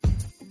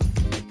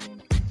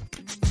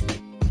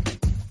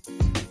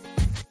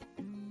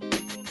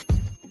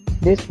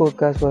This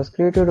podcast was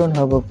created on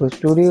Hubhopper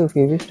Studio. If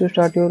you wish to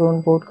start your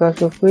own podcast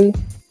for free,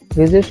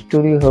 visit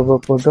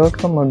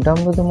studiohubhopper.com or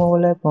download the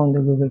mobile app on the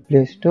Google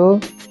Play Store.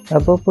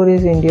 Hubhopper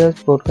is India's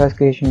podcast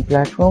creation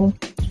platform.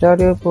 Start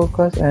your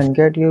podcast and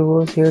get your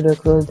voice heard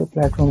across the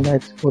platform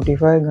like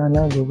Spotify,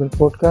 Gaana, Google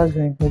Podcasts,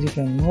 Rank Music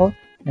and more.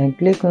 And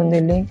click on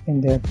the link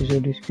in the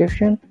episode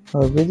description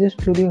or visit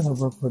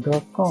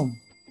studiohubhopper.com.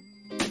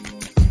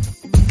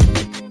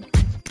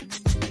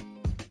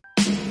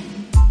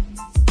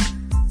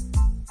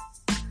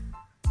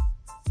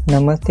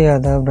 Namaste,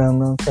 Adab, Ram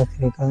Ram, Sat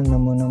Sri Akal,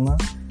 Namo Namah.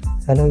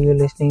 Hello, you're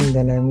listening to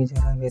the language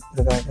Ved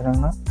Prakash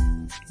Rana,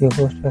 your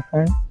host and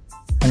friend.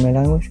 I'm a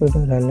language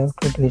tutor. I love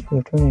to teach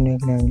 15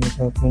 unique languages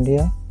of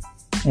India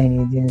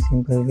in easy and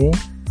simple way.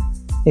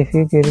 If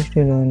you're curious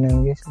to learn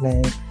languages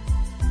like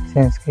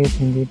Sanskrit,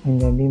 Hindi,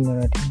 Punjabi,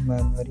 Marathi,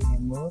 Marwari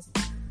and more,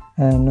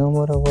 and know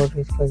more about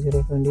rich culture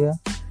of India,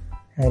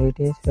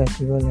 heritage,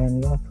 festival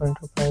and lot of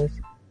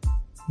enterprise,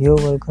 you're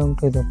welcome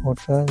to the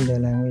podcast The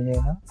Language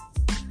Era.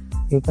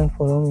 You can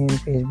follow me on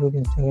Facebook,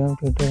 Instagram,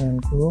 Twitter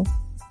and Guru.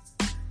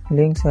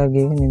 Links are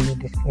given in the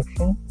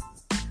description.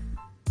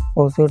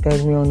 Also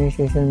tag me on your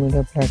social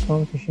media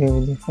platforms to share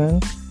with your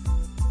friends.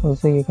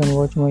 Also you can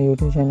watch my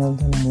YouTube channel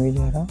The Language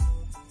Era.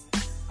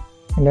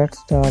 Let's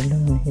start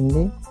learn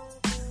Hindi.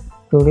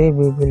 Today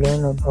we will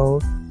learn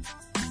about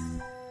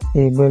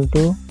able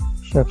to,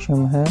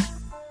 saksham hai.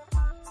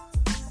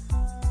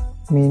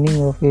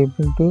 Meaning of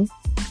able to,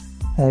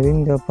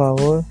 having the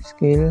power,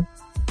 skill,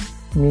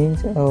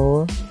 means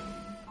or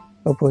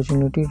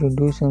opportunity to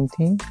do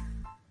something.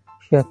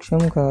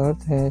 सक्षम का अर्थ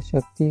है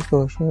शक्ति,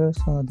 कौशल,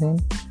 साधन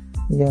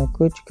या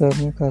कुछ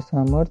करने का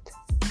सामर्थ्य।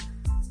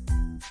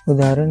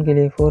 उदाहरण के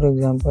लिए फॉर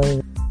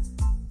एग्जांपल,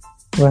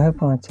 वह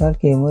 5 साल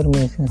की उम्र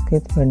में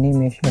संस्कृत पढ़ने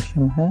में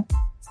सक्षम है।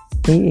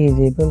 He is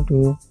able to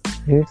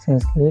read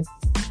Sanskrit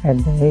at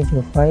the age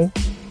of 5.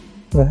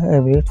 वह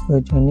एवरेस्ट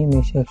पर चढ़ने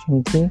में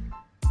सक्षम थी।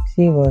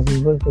 She was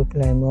able to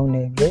climb Mount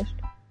Everest.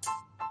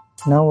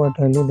 Now I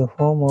tell you the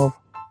form of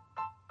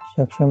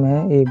सक्षम है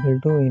able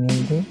to in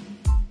Hindi.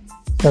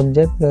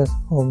 Subject plus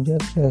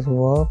object plus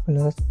verb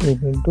plus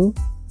able to,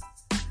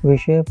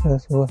 विषय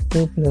plus वस्तु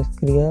प्लस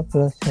क्रिया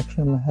प्लस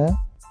सक्षम है।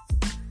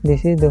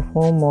 This is the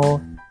form of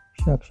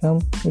सक्षम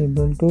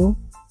able to.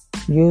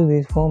 Use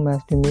this form as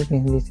to make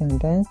Hindi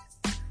sentence.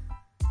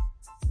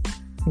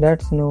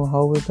 Let's know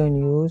how we can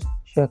use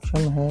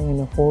सक्षम है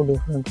in 4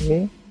 different way.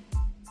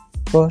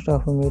 First,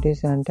 affirmative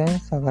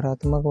sentence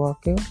सकारात्मक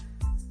वाक्य।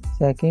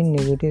 सेकंड,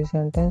 नेगेटिव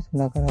सेंटेंस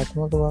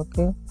नकारात्मक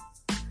वाक्य।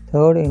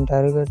 थर्ड,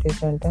 इंटरोगेटिव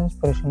सेंटेंस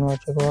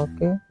प्रश्नवाचक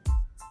वाक्य।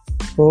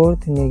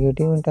 Fourth,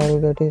 negative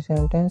interrogative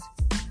sentence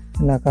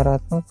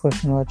नकारात्मक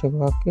प्रश्नवाचक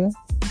वाक्य।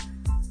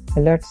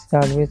 लेट्स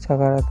स्टार्ट विद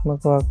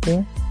सकारात्मक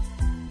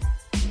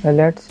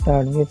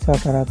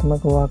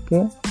वाक्य।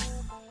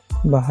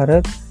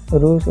 भारत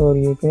रूस और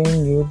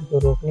यूक्रेन युद्ध को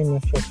रोकने में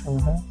सक्षम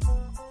है।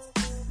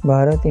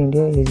 Bharat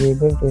India is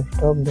able to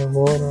stop the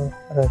war of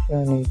Russia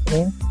and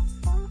Ukraine.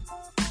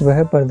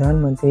 वह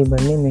प्रधानमंत्री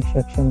बनने में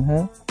सक्षम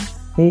है।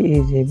 He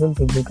is able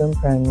to become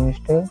Prime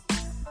Minister.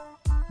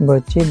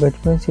 बच्चे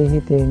बचपन से ही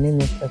तैरने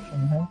में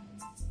सक्षम हैं।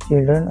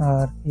 Children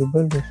are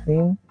able to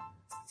swim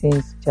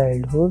since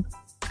childhood.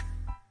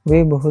 वे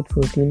बहुत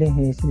फुर्तीले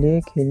हैं इसलिए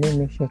खेलने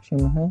में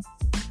सक्षम हैं।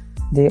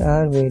 They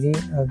are very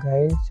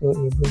agile so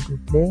able to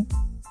play.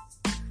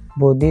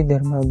 बोधि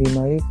धर्मा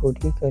बीमारी को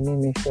ठीक करने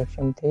में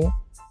सक्षम थे।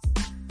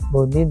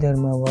 बोधि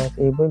धर्मा was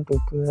able to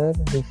cure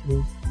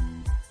disease.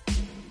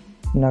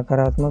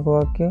 नकारात्मक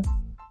वाक्य।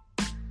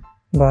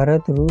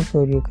 भारत रूस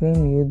और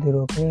यूक्रेन युद्ध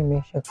रोकने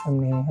में सक्षम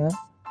नहीं है।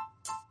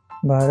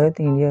 Bharat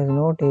India is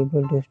not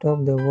able to stop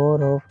the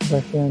war of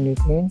Russia and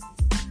Ukraine.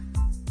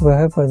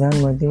 वह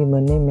प्रधानमंत्री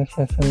बनने में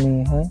सक्षम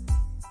नहीं है।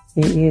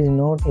 He is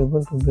not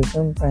able to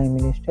become prime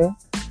minister.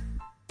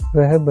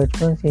 वह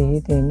बचपन से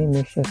ही तैरने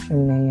में सक्षम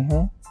नहीं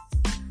है।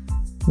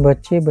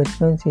 बच्चे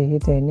बचपन से ही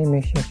तैरने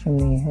में सक्षम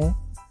नहीं है।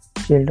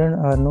 Children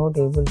are not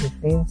able to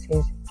swim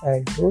since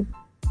childhood.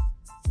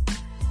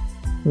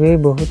 वे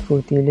बहुत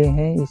फुर्तीले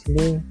हैं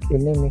इसलिए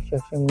खेलने में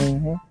सक्षम नहीं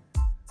हैं।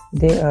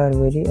 They are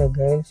very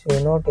अगाइल so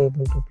not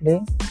able to play.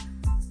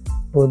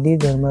 बोधि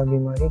धर्मा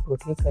बीमारी को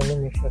ठीक करने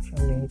में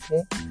सक्षम नहीं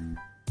थे।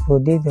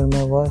 बोधि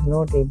धर्मा was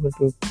not able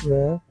to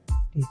cure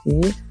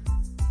disease.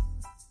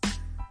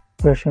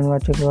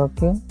 प्रश्नवाचक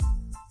वाक्य।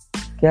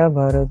 क्या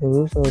भारत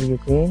रूस और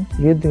यूक्रेन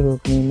युद्ध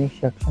रोकने में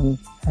सक्षम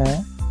है?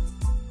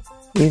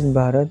 Is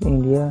Bharat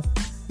India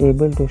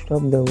able to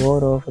stop the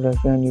war of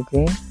Russia and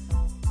Ukraine?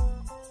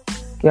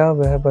 क्या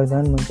वह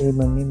प्रधानमंत्री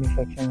बनने में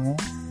सक्षम है?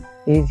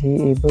 Is he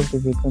able to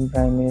become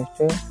prime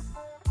minister?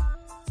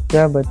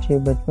 क्या बच्चे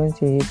बचपन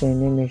से ही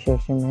तैरने में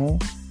सक्षम हैं?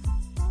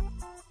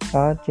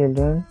 Are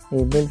children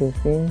able to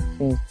swim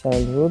since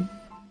childhood?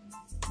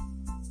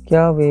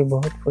 क्या वे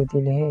बहुत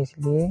फुर्तीले हैं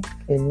इसलिए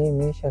खेलने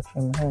में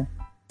सक्षम हैं?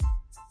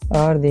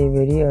 Are they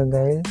very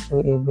अगाइल so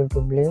able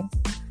to play?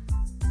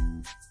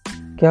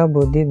 क्या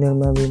बोधि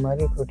धर्मा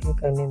बीमारी को ठीक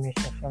करने में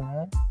सक्षम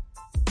है?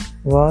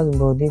 Was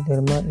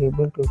Bodhidharma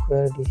able to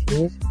cure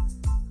disease?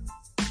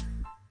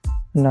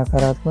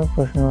 नकारात्मक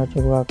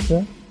प्रश्नवाचक वाक्य।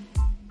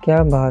 क्या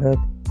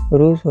भारत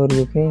रूस और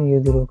यूक्रेन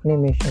युद्ध रोकने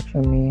में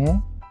सक्षम नहीं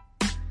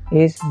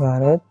है? इस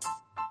Bharat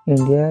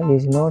India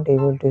is not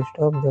able to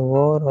stop the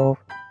war of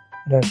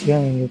Russia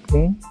and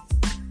Ukraine.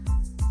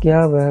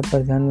 क्या वह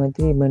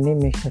प्रधानमंत्री बनने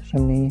में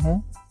सक्षम नहीं है?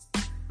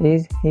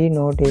 Is he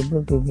not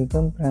able to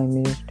become prime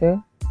minister.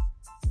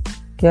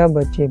 क्या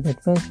बच्चे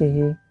बचपन से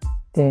ही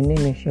तैरने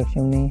में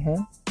सक्षम नहीं है?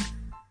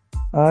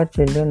 Are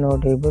children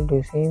not able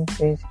to swim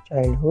since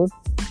childhood.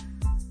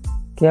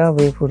 क्या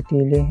वे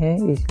फुर्तीले हैं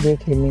इसलिए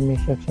खेलने में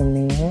सक्षम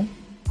नहीं है?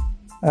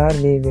 Are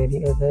they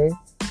very agile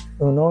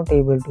so not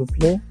able to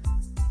play.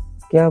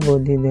 क्या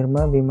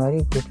बोधिधर्मा बीमारी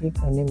को ठीक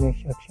करने में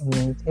सक्षम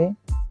नहीं थे?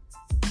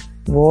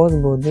 Was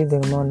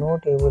Bodhidharma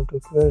not able to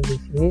cure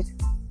disease.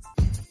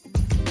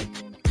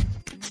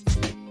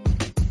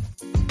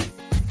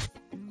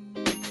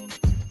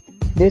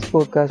 This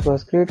podcast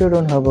was created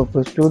on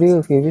Hubhopper Studio.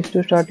 If you wish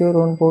to start your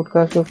own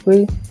podcast for free,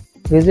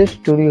 visit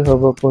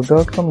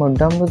studiohubhopper.com or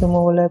download the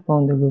mobile app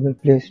on the Google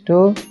Play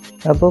Store.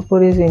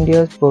 Hubhopper is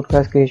India's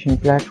podcast creation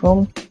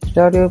platform.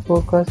 Start your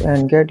podcast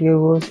and get your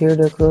voice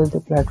heard across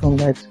the platform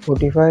like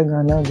Spotify,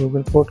 Gaana,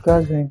 Google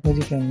Podcasts, Rank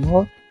Music and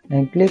more.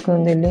 And click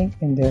on the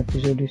link in the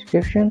episode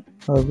description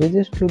or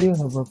visit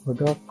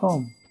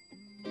studiohubhopper.com.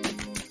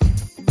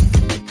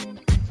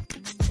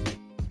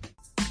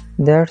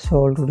 That's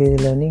all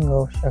today's learning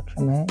of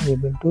Saksham hai,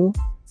 able to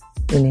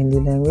in Hindi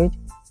language.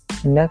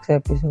 In next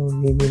episode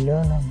we will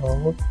learn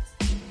about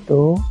to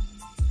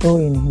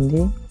in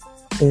Hindi.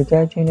 We'll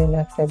catch you in the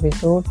next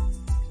episode.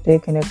 Stay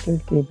connected,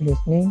 keep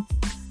listening,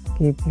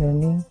 keep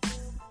learning.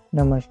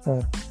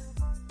 Namaskar.